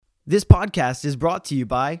This podcast is brought to you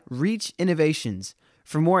by Reach Innovations.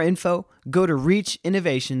 For more info, go to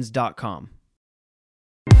reachinnovations.com.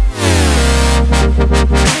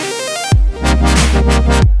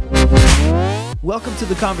 Welcome to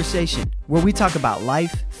The Conversation, where we talk about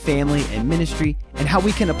life, family, and ministry, and how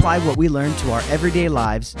we can apply what we learn to our everyday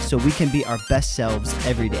lives so we can be our best selves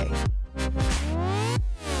every day.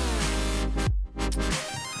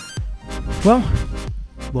 Well,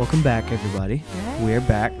 welcome back, everybody. Hey. We're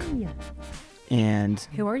back, and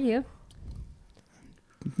Who are you?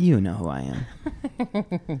 you know who I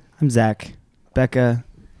am. I'm Zach, Becca,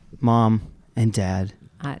 Mom, and Dad.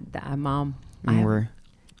 Mom. And Do we're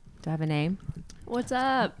I have a name? What's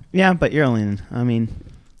up? yeah, but you're only. I mean,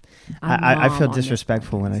 I Mom feel on this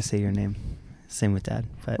disrespectful when I podcast. say your name. Same with Dad.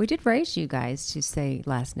 But We did raise you guys to say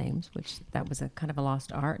last names, which that was a kind of a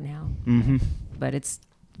lost art now, mm-hmm. but it's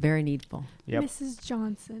very needful. Yep. Mrs.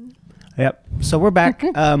 Johnson. Yep. So we're back,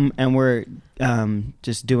 and we're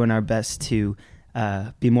just doing our best to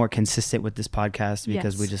be more consistent with this podcast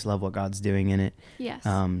because we Yes. just love what God's doing in it. Yes.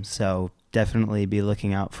 So definitely be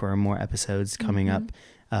looking out for more episodes coming up.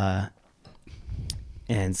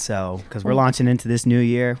 And so, because we're launching into this new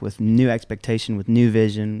year with new expectation, with new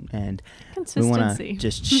vision, and we want to Consistency.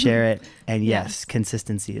 just share it. And yes, Yes.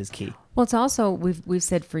 consistency is key. Well, it's also we've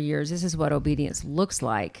said for years this is what obedience looks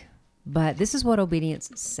like, but this is what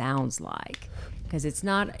obedience sounds like because it's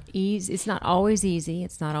not easy. It's not always easy.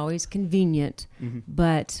 It's not always convenient,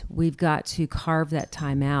 but we've got to carve that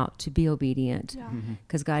time out to be obedient Yeah.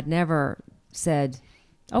 because God never said,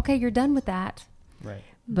 "Okay, you're done with that." Right.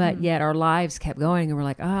 But yet our lives kept going and we're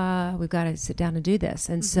like, we've got to sit down and do this.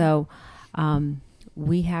 And so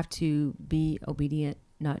we have to be obedient,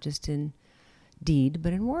 not just in deed,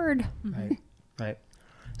 but in word. Right. Right.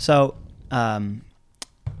 So, some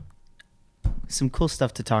cool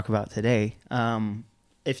stuff to talk about today.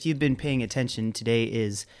 If you've been paying attention, today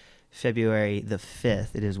is February the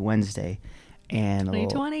 5th. It is Wednesday. And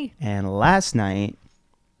 2020. And last night,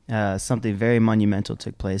 something very monumental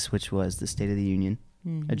took place, which was the State of the Union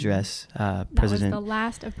address. That President. was the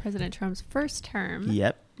last of President Trump's first term.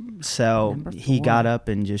 Yep. So Number he 4. got up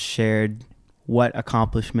and just shared what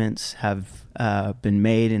accomplishments have been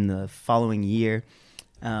made in the following year.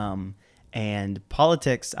 And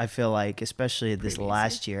politics, I feel like, especially this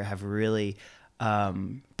last year, have really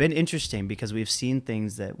been interesting because we've seen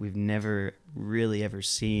things that we've never really ever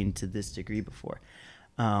seen to this degree before.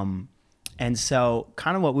 And so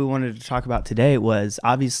kind of what we wanted to talk about today was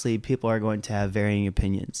obviously people are going to have varying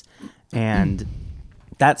opinions. And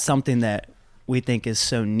that's something that we think is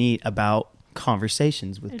so neat about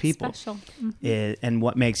conversations with It's people. special. And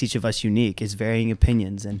what makes each of us unique is varying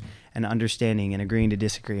opinions and understanding and agreeing to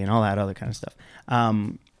disagree and all that other kind of stuff.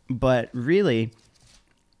 But really,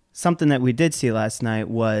 something that we did see last night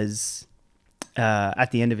was at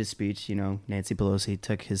the end of his speech, Nancy Pelosi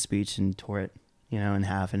took his speech and tore it, in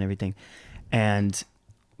half and everything. And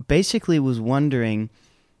basically was wondering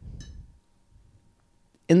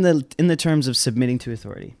in the terms of submitting to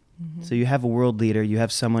authority. So you have a world leader, you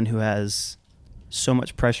have someone who has so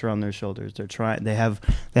much pressure on their shoulders. They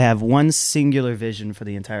have one singular vision for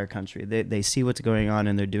the entire country. They see what's going on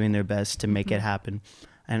and they're doing their best to make it happen.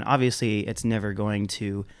 And obviously it's never going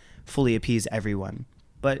to fully appease everyone.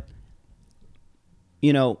 But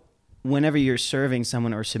whenever you're serving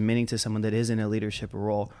someone or submitting to someone that is in a leadership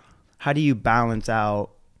role, how do you balance out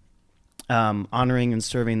honoring and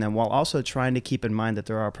serving them while also trying to keep in mind that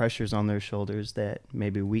there are pressures on their shoulders that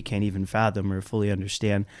maybe we can't even fathom or fully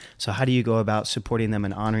understand? So how do you go about supporting them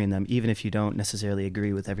and honoring them, even if you don't necessarily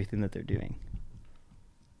agree with everything that they're doing?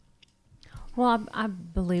 Well, I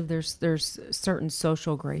believe there's certain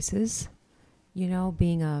social graces,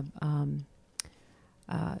 being a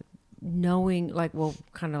knowing,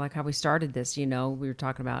 kind of like how we started this. We were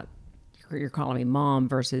talking about you're calling me mom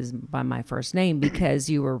versus by my first name because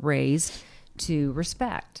you were raised to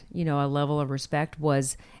respect. A level of respect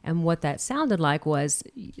was, and what that sounded like was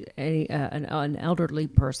an elderly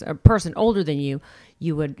person, a person older than you.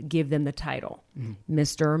 You would give them the title,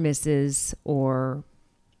 Mr. or Mrs. or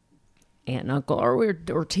aunt and uncle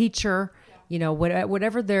or teacher,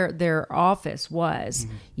 whatever their office was,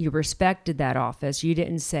 you respected that office. You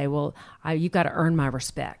didn't say, well, you've got to earn my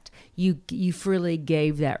respect. You freely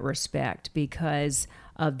gave that respect because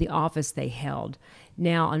of the office they held.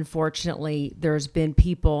 Now, unfortunately, there's been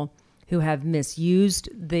people who have misused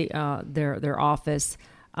their office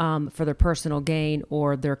for their personal gain,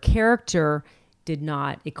 or their character did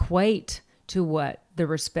not equate to what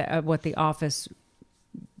the office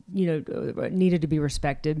needed to be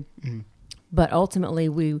respected. But ultimately,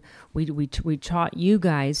 we taught you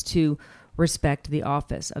guys to respect the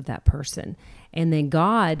office of that person. And then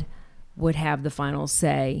God would have the final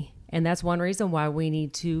say. And that's one reason why we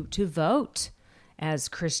need to vote as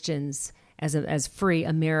Christians, as free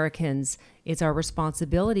Americans. It's our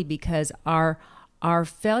responsibility, because our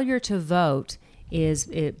failure to vote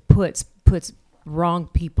it puts wrong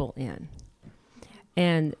people in.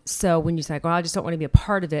 And so when you say, well, I just don't want to be a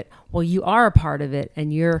part of it, well, you are a part of it,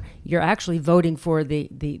 and you're actually voting for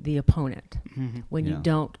the opponent when you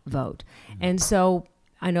don't vote. And so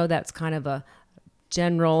I know that's kind of a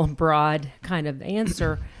general, broad kind of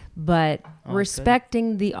answer, but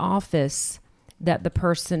respecting the office that the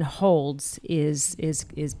person holds is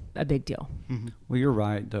a big deal. Well, you're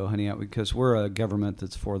right, though, honey, because we're a government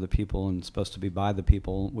that's for the people and supposed to be by the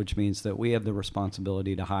people, which means that we have the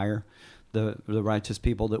responsibility to hire the righteous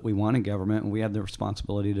people that we want in government, and we have the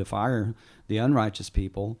responsibility to fire the unrighteous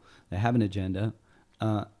people that have an agenda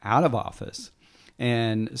out of office.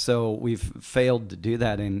 And so we've failed to do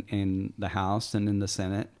that in the House and in the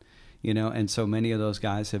Senate, and so many of those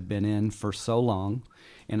guys have been in for so long.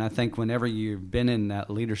 And I think whenever you've been in that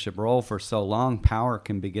leadership role for so long, power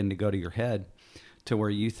can begin to go to your head to where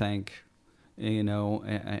you think, and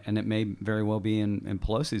it may very well be in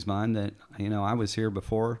Pelosi's mind that, I was here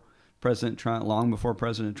before President Trump, long before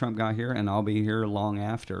President Trump got here, and I'll be here long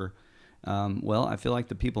after. Well, I feel like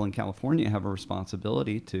the people in California have a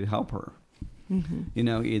responsibility to help her.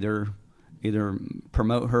 Either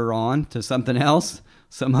promote her on to something else,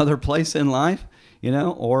 some other place in life,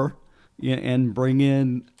 or and bring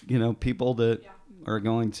in people that are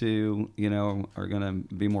going to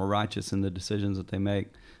be more righteous in the decisions that they make.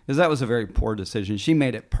 Because that was a very poor decision. She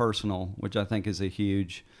made it personal, which I think is a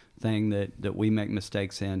huge thing that we make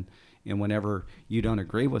mistakes in. And whenever you don't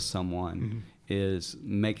agree with someone, is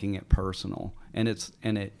making it personal, and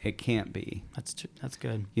it can't be. That's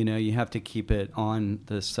good. You have to keep it on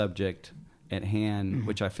the subject at hand,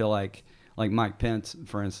 which I feel like Mike Pence,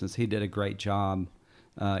 for instance, he did a great job,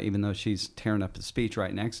 even though she's tearing up his speech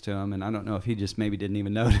right next to him, and I don't know if he just maybe didn't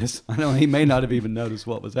even notice. I know he may not have even noticed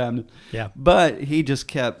what was happening. Yeah. But he just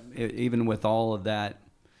kept, even with all of that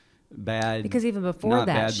bad, because even before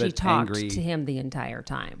that, she talked angry to him the entire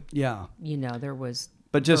time. Yeah. There was.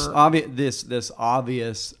 But just obvious, this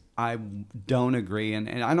obvious, I don't agree, and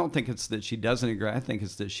I don't think it's that she doesn't agree. I think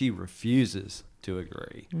it's that she refuses to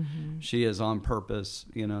agree. She is on purpose,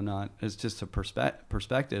 not, it's just a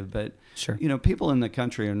perspective. But sure, people in the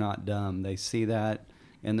country are not dumb. They see that,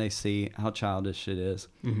 and they see how childish it is.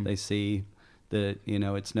 They see that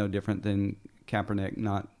it's no different than Kaepernick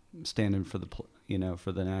not standing for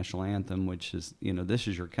the national anthem, which is this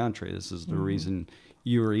is your country. This is the reason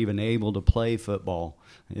you were even able to play football,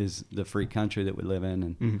 is the free country that we live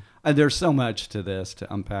in. And there's so much to this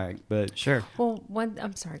to unpack, but sure. Well,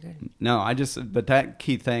 I'm sorry, go ahead. No, but that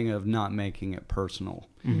key thing of not making it personal,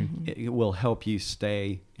 it will help you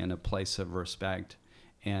stay in a place of respect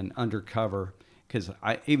and undercover. Because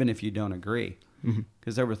even if you don't agree,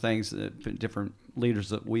 because there were things that different leaders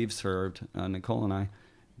that we've served, Nicole and I,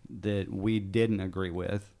 that we didn't agree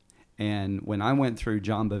with. And when I went through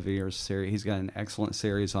John Bevere's series, he's got an excellent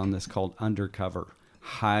series on this called Undercover.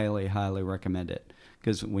 Highly, highly recommend it.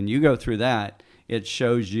 Because when you go through that, it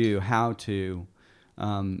shows you how to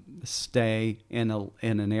stay in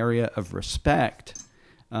an area of respect,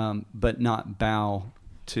 but not bow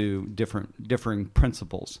to differing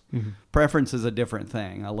principles. Preference is a different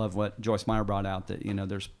thing. I love what Joyce Meyer brought out, that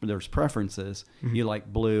there's preferences. You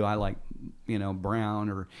like blue, I like brown,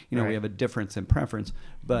 or right. We have a difference in preference,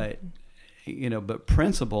 but but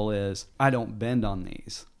principle is, I don't bend on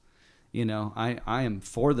these. I am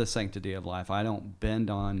for the sanctity of life. I don't bend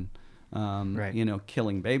on right.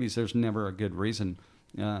 Killing babies. There's never a good reason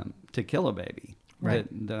to kill a baby right.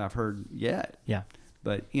 that I've heard yet. Yeah.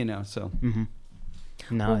 But so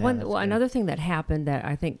No, another thing that happened that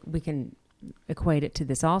I think we can equate it to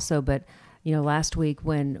this also, but last week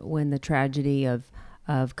when the tragedy of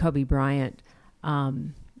Kobe Bryant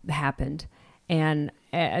happened, and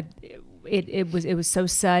it was so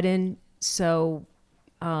sudden, so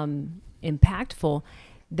impactful,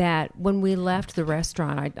 that when we left the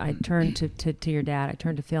restaurant, I turned to your dad, I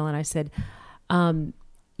turned to Phil, and I said, the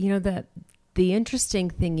interesting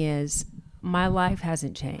thing is, my life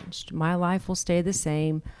hasn't changed. My life will stay the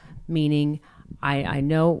same, meaning I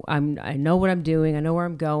know what I'm doing. I know where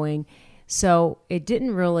I'm going. So it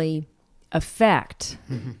didn't really affect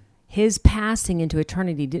his passing into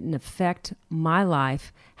eternity. Didn't affect my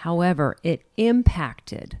life. However, it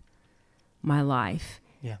impacted my life.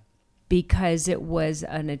 Yeah. Because it was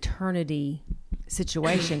an eternity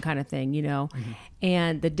situation kind of thing,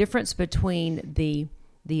 And the difference between the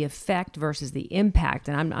the effect versus the impact.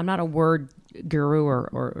 And I'm not a word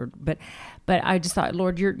guru but I just thought,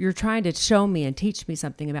 Lord, you're trying to show me and teach me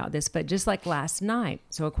something about this. But just like last night,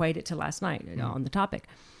 so equate it to last night on the topic.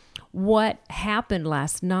 What happened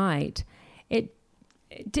last night, it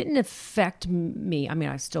didn't affect me. I mean,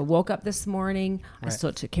 I still woke up this morning. Right. I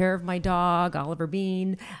still took care of my dog, Oliver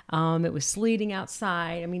Bean. It was sleeting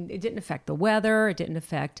outside. I mean, it didn't affect the weather. It didn't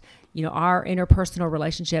affect, our interpersonal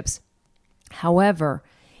relationships. However,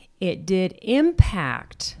 it did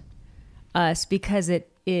impact us because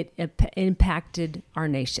it impacted our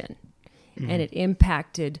nation, and it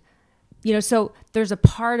impacted, so there's a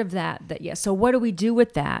part of that. So what do we do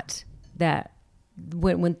with that?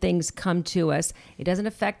 When things come to us, it doesn't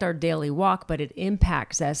affect our daily walk, but it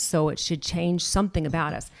impacts us. So it should change something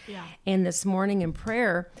about us. Yeah. And this morning in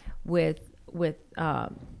prayer with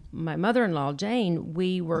my mother-in-law, Jane,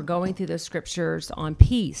 we were going through the scriptures on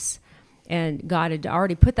peace, and God had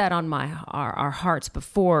already put that on our hearts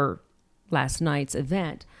before last night's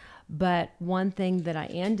event. But one thing that I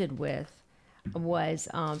ended with was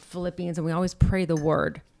Philippians, and we always pray the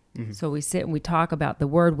word. Mm-hmm. So we sit and we talk about the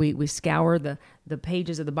word. We scour the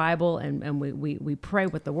pages of the Bible, and we pray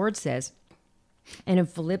what the word says. And in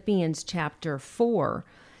Philippians chapter 4,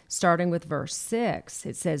 starting with verse 6,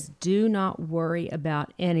 it says, "Do not worry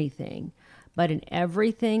about anything, but in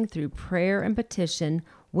everything through prayer and petition,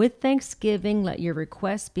 with thanksgiving, let your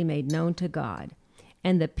requests be made known to God.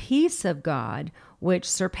 And the peace of God, which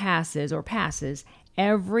passes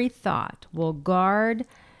every thought, will guard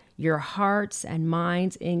your hearts and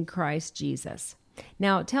minds in Christ Jesus."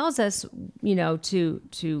 Now it tells us,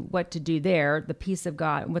 to what to do there, the peace of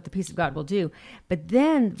God, what the peace of God will do. But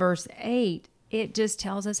then verse 8, it just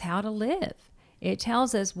tells us how to live. It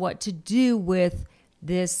tells us what to do with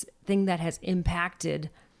this thing that has impacted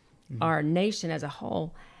our nation as a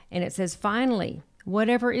whole. And it says, finally,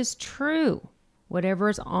 whatever is true, whatever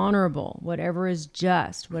is honorable, whatever is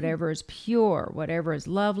just, whatever is pure, whatever is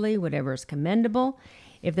lovely, whatever is commendable,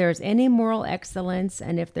 if there is any moral excellence,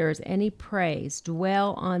 and if there is any praise,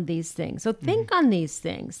 dwell on these things. So think on these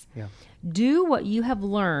things. Yeah. Do what you have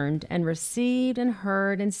learned and received and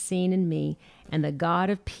heard and seen in me, and the God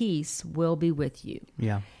of peace will be with you.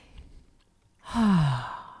 Yeah.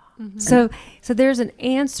 So there's an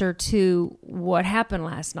answer to what happened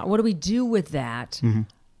last night. What do we do with that? Mm-hmm.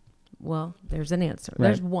 Well, there's an answer. Right.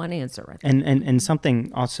 There's one answer right there. And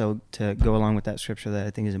something also to go along with that scripture that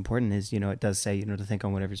I think is important is, it does say, to think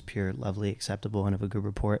on whatever's pure, lovely, acceptable, and of a good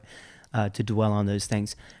report, to dwell on those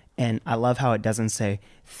things. And I love how it doesn't say,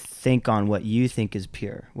 think on what you think is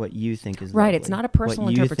pure, what you think is right. lovely, It's not a personal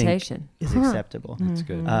interpretation. Is acceptable. That's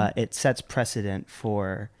good. It sets precedent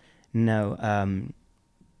for,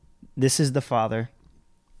 this is the Father,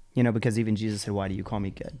 because even Jesus said, "Why do you call me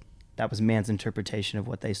good?" That was man's interpretation of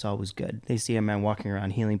what they saw was good. They see a man walking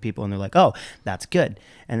around healing people, and they're like, "Oh, that's good."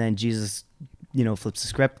 And then Jesus, flips the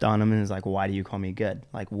script on him and is like, "Why do you call me good?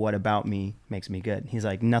 Like, what about me makes me good?" He's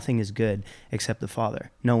like, "Nothing is good except the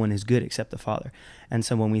Father. No one is good except the Father." And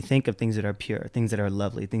so when we think of things that are pure, things that are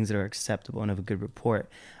lovely, things that are acceptable and of a good report,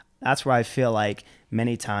 that's where I feel like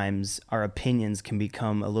many times our opinions can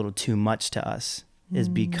become a little too much to us, is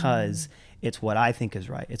because it's what I think is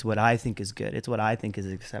right. It's what I think is good. It's what I think is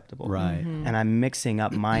acceptable. Right. Mm-hmm. And I'm mixing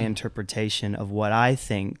up my interpretation of what I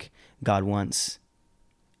think God wants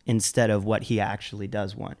instead of what he actually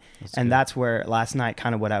does want. That's where last night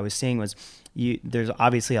kind of what I was seeing was there's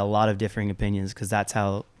obviously a lot of differing opinions, because that's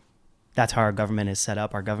how our government is set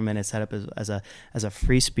up. Our government is set up as a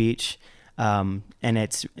free speech, and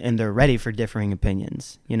they're ready for differing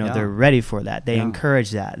opinions. They're ready for that. They encourage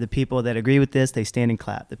that. The people that agree with this, they stand and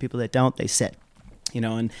clap. The people that don't, they sit.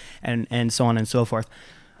 And so on and so forth.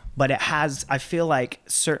 But I feel like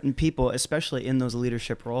certain people, especially in those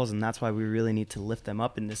leadership roles, and that's why we really need to lift them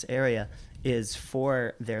up in this area, is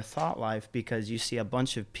for their thought life, because you see a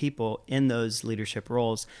bunch of people in those leadership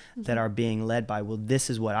roles that are being led by, well, this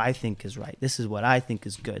is what I think is right. This is what I think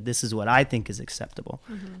is good. This is what I think is acceptable.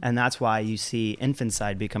 Mm-hmm. And that's why you see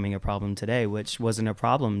infanticide becoming a problem today, which wasn't a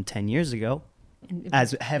problem 10 years ago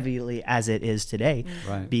as heavily as it is today,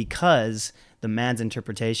 right, because the man's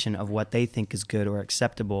interpretation of what they think is good or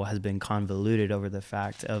acceptable has been convoluted over the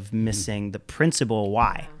fact of missing the principle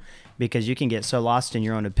why. Because you can get so lost in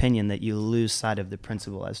your own opinion that you lose sight of the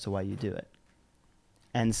principle as to why you do it.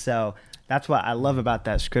 And so that's what I love about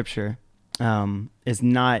that scripture, is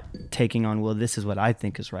not taking on, well, this is what I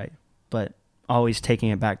think is right, but always taking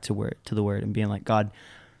it back to the word and being like, God,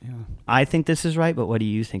 I think this is right, but what do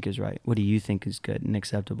you think is right? What do you think is good and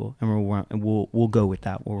acceptable? And we'll go with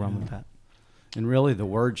that. We'll run with that. And really, the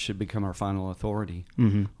word should become our final authority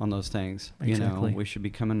Mm-hmm. on those things. Exactly. We should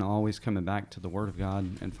be always coming back to the word of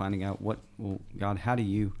God and finding out God, how do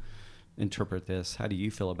you interpret this? How do you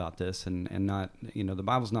feel about this? And not, the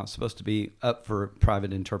Bible's not supposed to be up for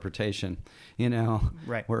private interpretation,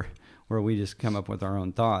 Right. where we just come up with our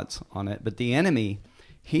own thoughts on it. But the enemy,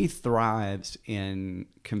 he thrives in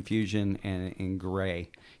confusion and in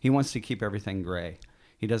gray. He wants to keep everything gray.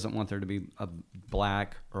 He doesn't want there to be a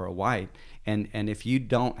black or a white. And if you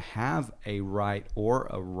don't have a right or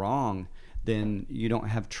a wrong, then you don't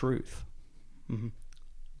have truth. Mm-hmm.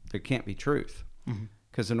 There can't be truth.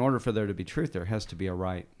 Because in order for there to be truth, there has to be a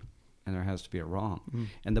right and there has to be a wrong. Mm-hmm.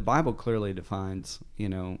 And the Bible clearly defines,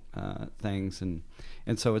 things. And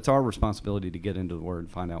so it's our responsibility to get into the Word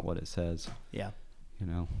and find out what it says, Yeah.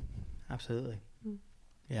 Absolutely.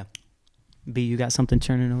 Yeah. B, you got something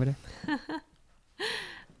churning over there?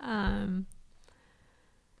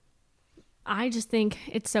 I just think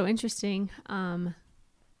it's so interesting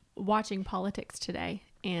watching politics today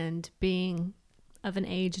and being of an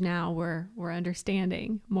age now where we're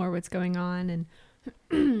understanding more what's going on. And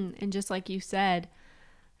and just like you said,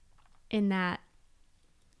 in that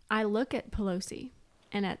I look at Pelosi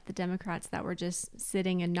and at the Democrats that were just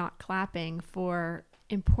sitting and not clapping for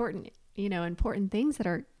important things that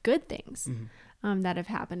are good things that have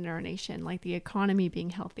happened in our nation, like the economy being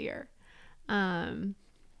healthier.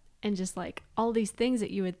 And just like all these things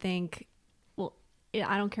that you would think, well,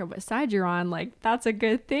 I don't care what side you're on, like that's a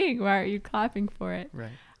good thing. Why aren't you clapping for it?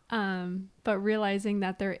 Right. But realizing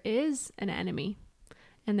that there is an enemy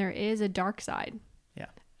and there is a dark side. Yeah.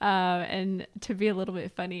 And to be a little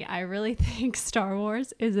bit funny, I really think Star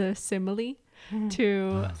Wars is a simile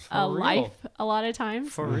to a real. life a lot of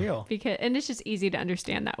times. For real. And it's just easy to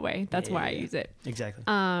understand that way. That's why I use it. Exactly.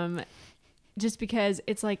 Just because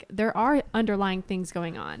it's like there are underlying things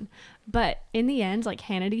going on. But in the end, like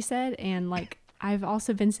Hannity said, and like I've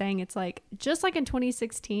also been saying, it's like just like in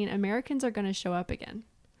 2016, Americans are going to show up again.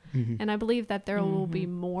 And I believe that there will be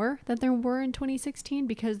more than there were in 2016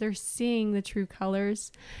 because they're seeing the true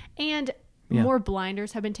colors, and more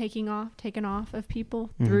blinders have been taken off of people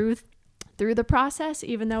through the process,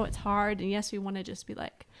 even though it's hard. And yes, we want to just be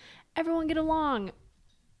like, everyone get along.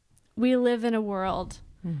 We live in a world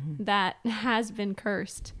that has been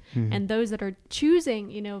cursed, and those that are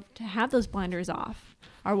choosing, to have those blinders off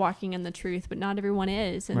are walking in the truth, but not everyone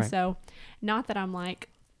is. And so not that I'm like,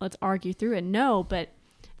 let's argue through it. No, but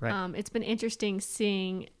it's been interesting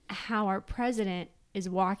seeing how our president is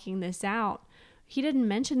walking this out. He didn't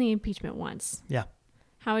mention the impeachment once. Yeah.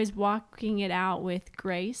 How he's walking it out with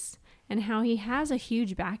grace, and how he has a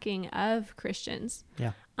huge backing of Christians.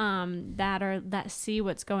 Yeah. That see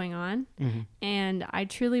what's going on. And I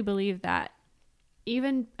truly believe that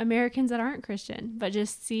even Americans that aren't Christian, but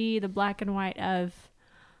just see the black and white of,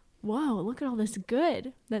 whoa, look at all this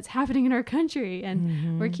good that's happening in our country,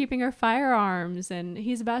 and we're keeping our firearms, and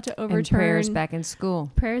he's about to overturn And prayers back in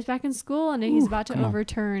school. and he's about to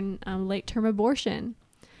overturn late term abortion,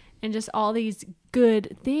 and just all these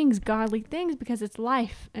good things, godly things, because it's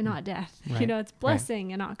life and not death. Right. It's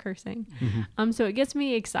blessing and not cursing. So it gets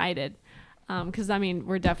me excited, because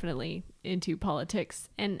we're definitely into politics,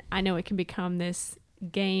 and I know it can become this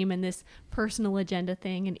game and this personal agenda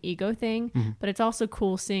thing and ego thing, but it's also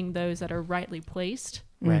cool seeing those that are rightly placed,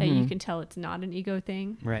 that you can tell it's not an ego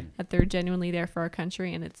thing, that they're genuinely there for our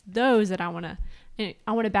country. And it's those that I want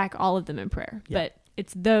to back all of them in prayer, but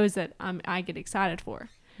it's those that I get excited for.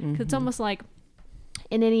 Because it's almost like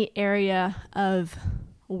in any area of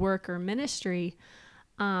work or ministry,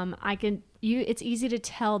 it's easy to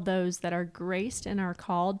tell those that are graced and are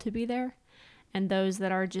called to be there, and those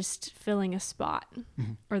that are just filling a spot,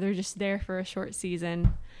 or they're just there for a short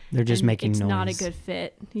season. They're just making noise. It's not a noise. good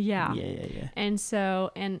fit. Yeah.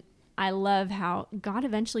 And I love how God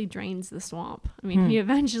eventually drains the swamp. He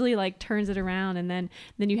eventually turns it around, and then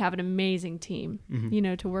you have an amazing team,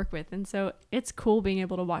 to work with. And so it's cool being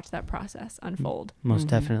able to watch that process unfold. Most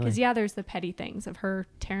definitely. Because there's the petty things of her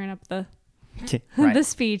tearing up the Right. the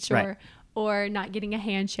speech, Right. or not getting a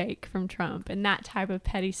handshake from Trump, and that type of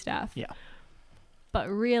petty stuff. Yeah. But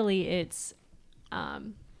really, it's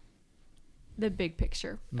the big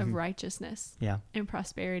picture of righteousness and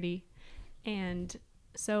prosperity. And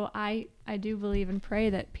so I do believe and pray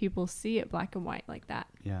that people see it black and white like that.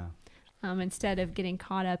 Yeah. Instead of getting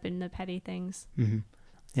caught up in the petty things.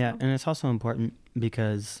 Yeah, and it's also important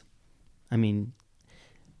because,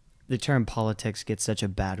 the term politics gets such a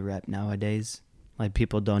bad rep nowadays. Like,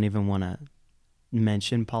 people don't even want to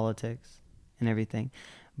mention politics and everything.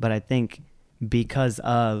 But I think because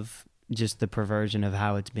of just the perversion of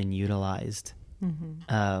how it's been utilized,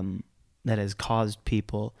 that has caused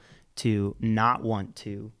people to not want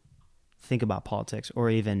to think about politics or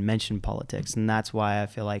even mention politics. And that's why I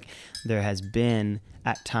feel like there has been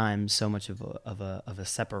at times so much of a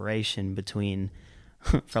separation between,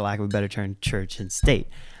 for lack of a better term, church and state.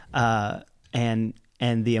 And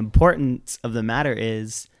the importance of the matter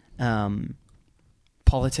is,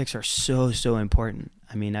 politics are so important.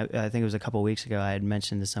 I mean, I think it was a couple of weeks ago I had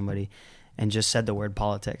mentioned to somebody and just said the word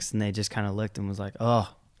politics, and they just kind of looked and was like,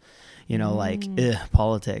 oh, like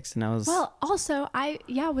politics. And I was, well, also I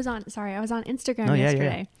was on Instagram Oh, yeah,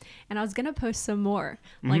 yesterday, and I was going to post some more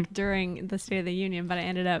like during the State of the Union, but I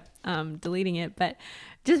ended up deleting it. But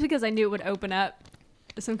just because I knew it would open up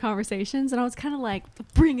some conversations, and I was kind of like,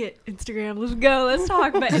 bring it, Instagram, let's go, let's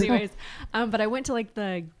talk. But anyways, but I went to like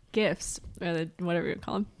the GIFs, or the whatever you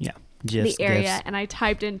call them, GIFs, the area, GIFs. and I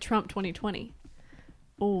typed in Trump 2020.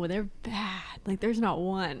 Oh, they're bad. Like, there's not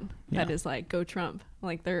one that is like, go Trump.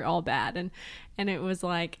 Like, they're all bad. And it was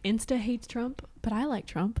like, Insta hates Trump, but I like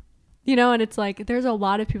Trump. And it's like, there's a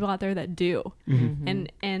lot of people out there that do.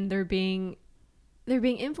 And they're being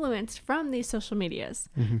influenced from these social medias,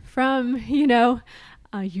 from,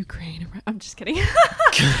 Ukraine. I'm just kidding.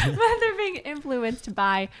 But they're being influenced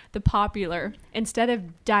by the popular instead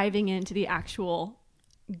of diving into the actual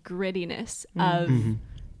grittiness of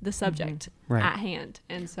the subject Right. at hand.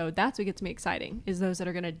 And so that's what gets me exciting, is those that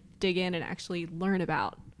are going to dig in and actually learn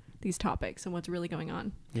about these topics and what's really going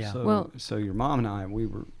on. Yeah. So your mom and I, we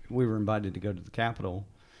were invited to go to the Capitol,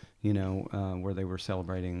 where they were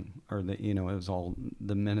celebrating, or it was all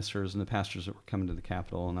the ministers and the pastors that were coming to the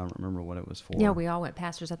Capitol, and I don't remember what it was for. Yeah, we all went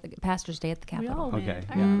Pastor's Day at the We all Capitol. went. Okay,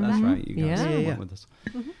 I yeah, remember that's that. right. You guys Yeah. went with us,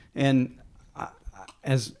 and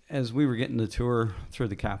as we were getting the tour through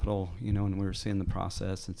the Capitol, and we were seeing the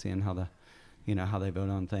process and seeing how how they vote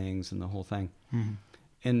on things and the whole thing.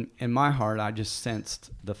 In my heart, I just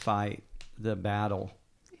sensed the fight, the battle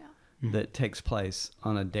that takes place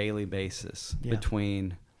on a daily basis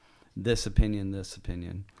between this opinion,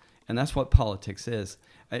 and that's what politics is.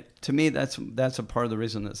 To me, that's a part of the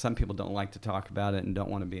reason that some people don't like to talk about it and don't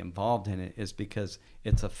want to be involved in it, is because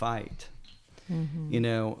it's a fight.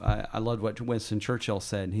 I loved what Winston Churchill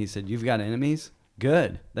said. He said, "You've got enemies?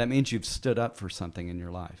 Good. That means you've stood up for something in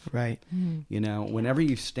your life." Right. Whenever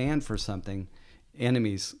you stand for something,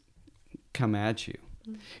 enemies come at you.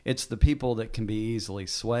 It's the people that can be easily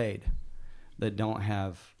swayed that don't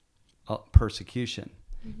have persecution,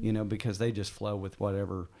 because they just flow with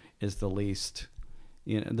whatever is the least,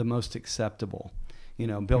 the most acceptable.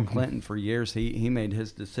 Bill Clinton, for years, he made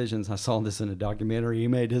his decisions. I saw this in a documentary. He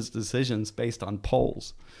made his decisions based on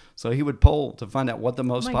polls. So he would poll to find out what the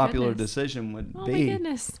most popular decision would be in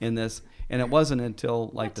this. And it wasn't until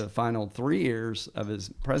like the final 3 years of his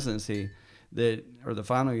presidency or the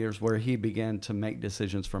final years, where he began to make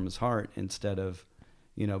decisions from his heart instead of,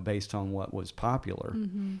 based on what was popular.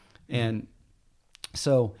 And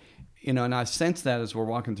so, and I sense that as we're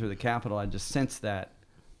walking through the Capitol, I just sense that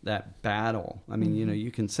battle. I mean,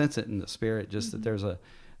 you can sense it in the spirit, just that there's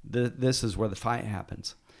this is where the fight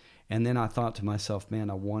happens. And then I thought to myself, man,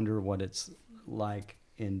 I wonder what it's like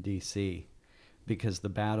in DC, because the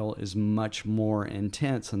battle is much more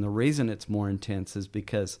intense. And the reason it's more intense is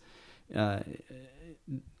because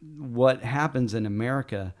what happens in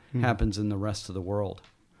America happens in the rest of the world.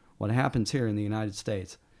 What happens here in the United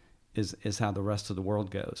States is how the rest of the world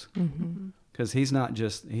goes. Because he's not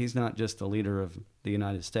just the leader of the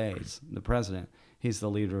United States, the president. He's the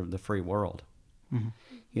leader of the free world.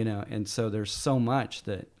 And so there's so much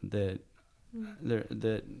that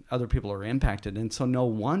other people are impacted, and so no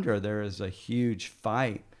wonder there is a huge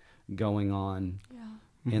fight going on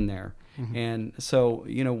in there. And so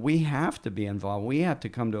we have to be involved. We have to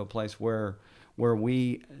come to a place where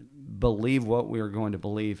we believe what we are going to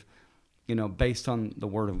believe, based on the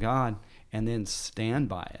Word of God, and then stand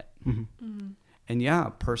by it.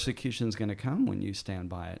 And persecution is going to come when you stand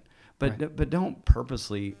by it, but don't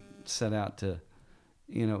purposely set out to,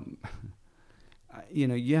 you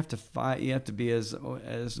have to fight. You have to be as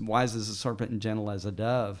wise as a serpent and gentle as a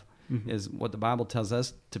dove, is what the Bible tells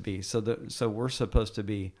us to be. So we're supposed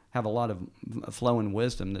to have a lot of flowing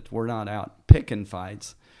wisdom, that we're not out picking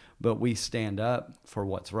fights, but we stand up for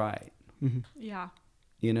what's right. Yeah.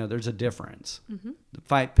 There's a difference. The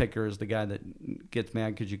fight picker is the guy that gets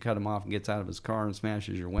mad because you cut him off and gets out of his car and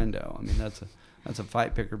smashes your window. I mean, that's a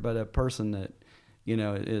fight picker. But a person that,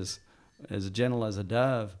 is as gentle as a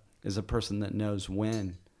dove is a person that knows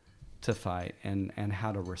when to fight and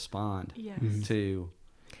how to respond to,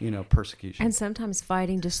 persecution. And sometimes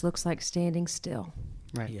fighting just looks like standing still.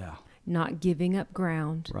 Right. Yeah. Not giving up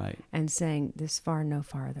ground. Right. And saying, this far, no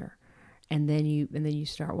farther. and then you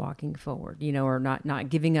start walking forward, or not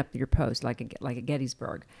giving up your post like at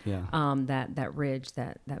Gettysburg. Yeah. That ridge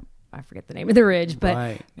that I forget the name of the ridge, but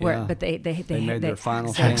Right, where yeah. but they made their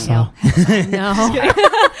final they stand. no.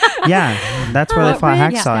 Yeah, that's where they fought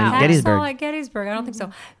Hacksaw in Gettysburg. Hacksaw at Gettysburg. I don't think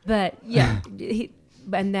so, but yeah,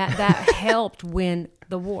 and that helped win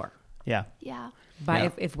the war. Yeah. Yeah. But Yeah.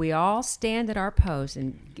 if we all stand at our post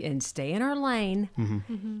and stay in our lane,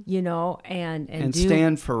 and do,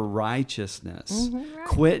 stand for righteousness. Right.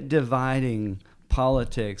 Quit dividing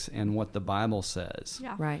politics and what the Bible says.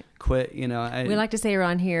 Yeah. right. Quit, We like to say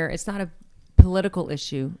around here, it's not a political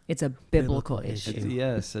issue; it's a biblical issue.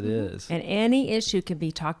 yes, it is. And any issue can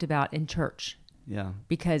be talked about in church Yeah.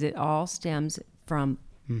 because it all stems from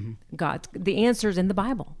God's the answers in the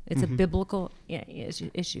Bible. It's a biblical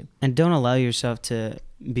issue. And don't allow yourself to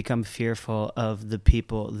become fearful of the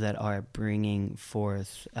people that are bringing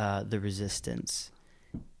forth the resistance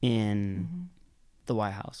in the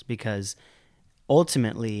White House, because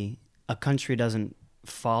ultimately a country doesn't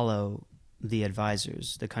follow the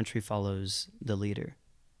advisors. The country follows the leader.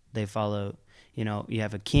 They follow, you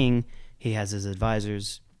have a king, he has his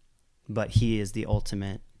advisors, but he is the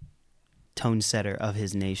ultimate tone setter of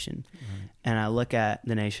his nation. Right. And I look at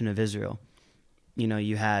the nation of Israel.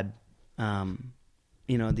 You had,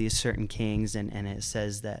 these certain kings, and it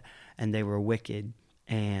says that, and they were wicked,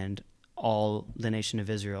 and all the nation of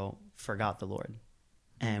Israel forgot the Lord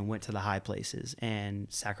and went to the high places and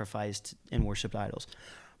sacrificed and worshiped idols.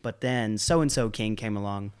 But then so-and-so king came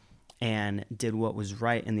along and did what was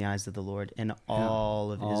right in the eyes of the Lord, and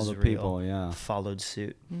all of All the Israel people, followed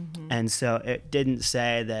suit. And so it didn't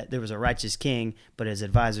say that there was a righteous king, but his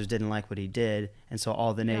advisors didn't like what he did, and so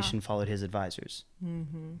all the nation followed his advisors.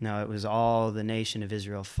 No, it was all the nation of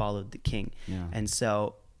Israel followed the king. Yeah. And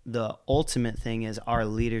so the ultimate thing is our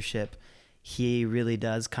leadership. He really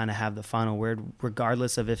does kind of have the final word,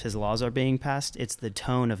 regardless of if his laws are being passed. It's the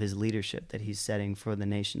tone of his leadership that he's setting for the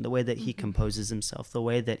nation, the way that he composes himself, the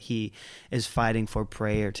way that he is fighting for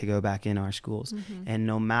prayer to go back in our schools. And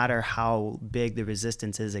no matter how big the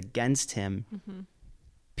resistance is against him,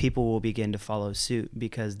 people will begin to follow suit,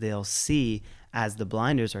 because they'll see, as the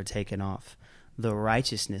blinders are taken off, the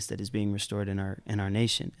righteousness that is being restored in our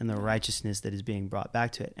nation, and the righteousness that is being brought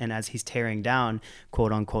back to it. And as he's tearing down,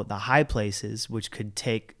 quote unquote, the high places, which could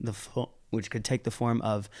take the form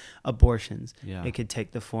of abortions, it could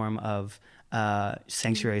take the form of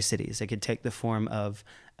sanctuary cities, it could take the form of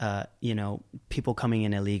people coming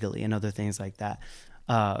in illegally and other things like that.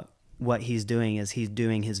 What he's doing is he's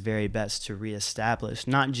doing his very best to reestablish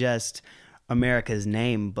not just America's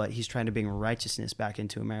name, but he's trying to bring righteousness back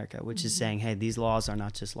into America, which is saying, hey, these laws are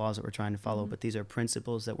not just laws that we're trying to follow, but these are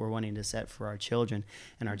principles that we're wanting to set for our children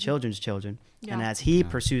and our children's children. Yeah. And as he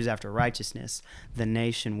pursues after righteousness, the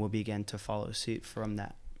nation will begin to follow suit from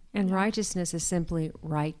that. And righteousness is simply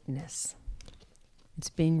rightness. It's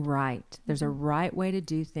being right. There's a right way to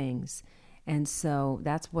do things. And so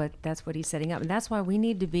that's what he's setting up. And that's why we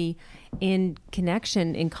need to be in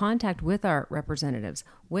connection, in contact with our representatives,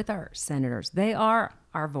 with our senators. They are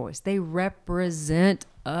our voice. They represent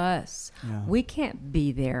us. Yeah. We can't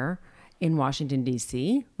be there in Washington,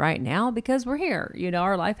 D.C. right now because we're here.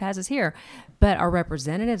 Our life has us here. But our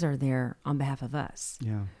representatives are there on behalf of us.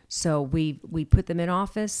 Yeah. So we put them in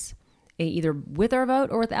office either with our vote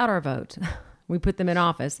or without our vote. We put them in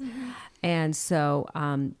office. And so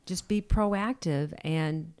just be proactive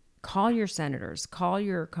and call your senators, call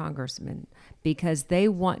your congressmen, because they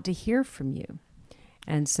want to hear from you.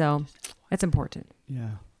 And so that's important.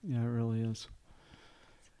 Yeah. Yeah, it really is.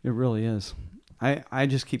 It really is. I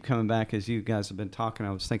just keep coming back as you guys have been talking.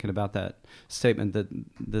 I was thinking about that statement that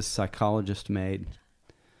this psychologist made.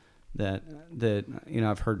 That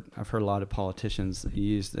I've heard a lot of politicians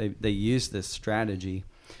use. They use this strategy.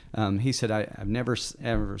 He said, I've never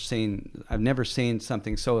seen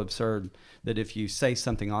something so absurd that if you say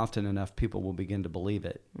something often enough, people will begin to believe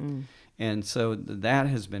it. And so that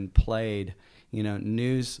has been played.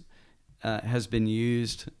 News has been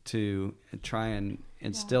used to try and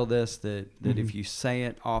instill this, that if you say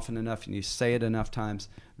it often enough and you say it enough times,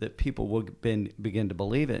 that people will begin to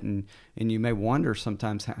believe it. And you may wonder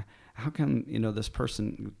sometimes, how come this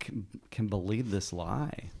person can believe this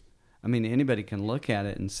lie? I mean, anybody can look at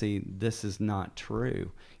it and see this is not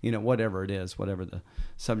true, whatever it is, whatever the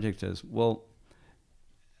subject is. Well,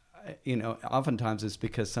 oftentimes it's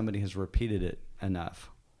because somebody has repeated it enough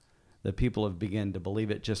that people have begun to believe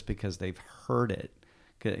it just because they've heard it.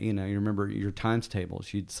 You remember your times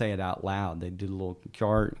tables, you'd say it out loud. They'd do a little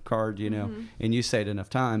card, and you say it enough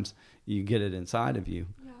times, you get it inside of you.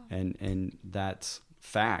 Yeah. And that's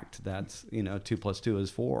fact. That's, 2 + 2 is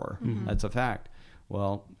 4. That's a fact.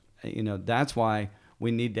 Well, that's why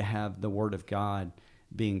we need to have the Word of God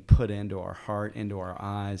being put into our heart, into our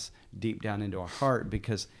eyes, deep down into our heart,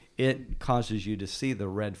 because it causes you to see the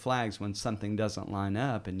red flags when something doesn't line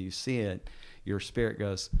up and you see it. Your spirit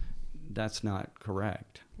goes, that's not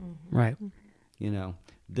correct. Right.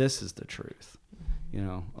 This is the truth,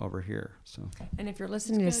 over here. So, And if you're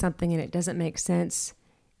listening to something and it doesn't make sense,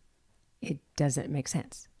 it doesn't make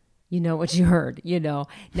sense. You know what you heard,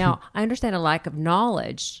 Now, I understand a lack of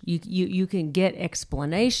knowledge. You can get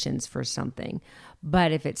explanations for something,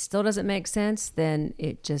 but if it still doesn't make sense, then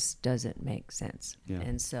it just doesn't make sense. Yeah.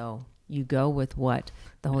 And so you go with what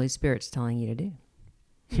the Holy Spirit's telling you to do.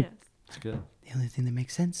 Yes. it's good. The only thing that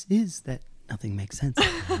makes sense is that nothing makes sense.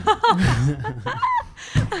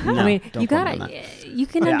 I mean, don't you quote me on that. you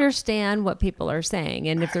can Yeah. understand what people are saying,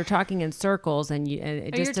 and if they're talking in circles and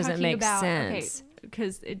it just doesn't make sense.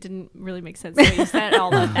 Because it didn't really make sense the way you said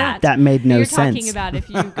all of that. That made no You're sense. talking about if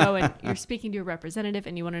you go and you're speaking to a representative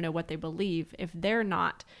and you want to know what they believe, if they're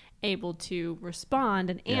not able to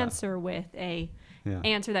respond and answer with a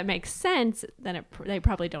answer that makes sense, then they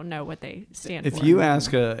probably don't know what they stand for. If you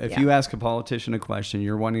ask a politician a question,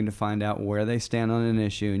 you're wanting to find out where they stand on an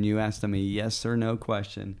issue, and you ask them a yes or no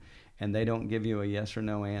question, and they don't give you a yes or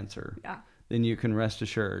no answer, then you can rest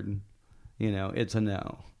assured, it's a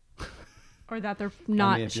no. Or that they're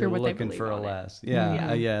not if sure you're what they looking believe for a on it. less,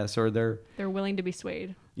 a yes, or they're willing to be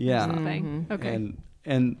swayed. Yeah. Or something. Okay.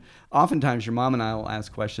 And oftentimes your mom and I will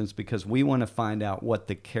ask questions because we want to find out what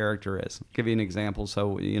the character is. I'll give you an example. So,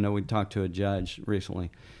 we talked to a judge recently,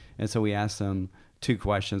 and so we asked them 2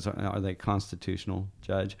 questions. Are they constitutional,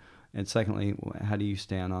 judge? And secondly, how do you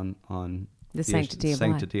stand on The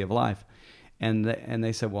sanctity of life? And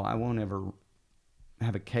they said, well, I won't ever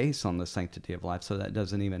have a case on the sanctity of life, so that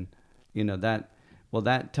doesn't even,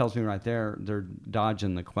 that tells me right there they're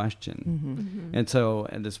dodging the question. And so,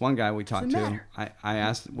 this one guy we talked to, I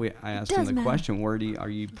asked him the question, are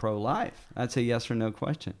you pro-life? That's a yes or no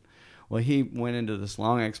question. Well, he went into this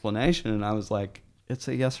long explanation, and I was like, it's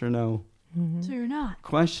a yes or no So you're not.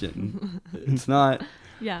 question. It's not.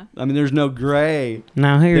 Yeah. I mean, there's no gray.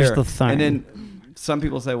 Now here's there. the thing. And then some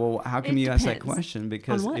people say, well, how can It you ask that depends. question?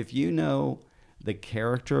 Because On what? if you know the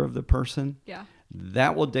character of the person, Yeah.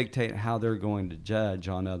 that will dictate how they're going to judge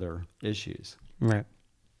on other issues. Right.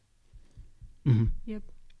 Yep.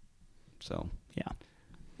 So, Yeah.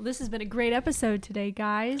 Well, this has been a great episode today,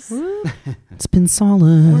 guys. It's been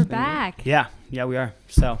solid. We're back. Yeah, we are.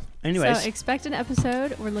 So, anyways. So expect an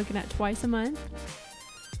episode. We're looking at twice a month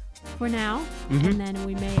for now, Mm-hmm. and then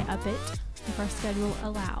we may up it if our schedule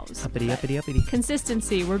allows. uppity.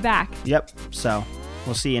 Consistency. We're back. Yep. So,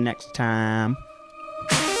 we'll see you next time.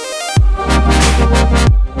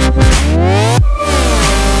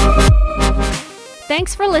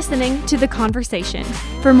 Thanks for listening to The Conversation.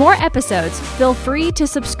 For more episodes, feel free to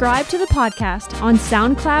subscribe to the podcast on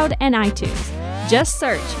SoundCloud and iTunes. Just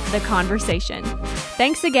search The Conversation.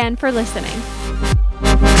 Thanks again for listening.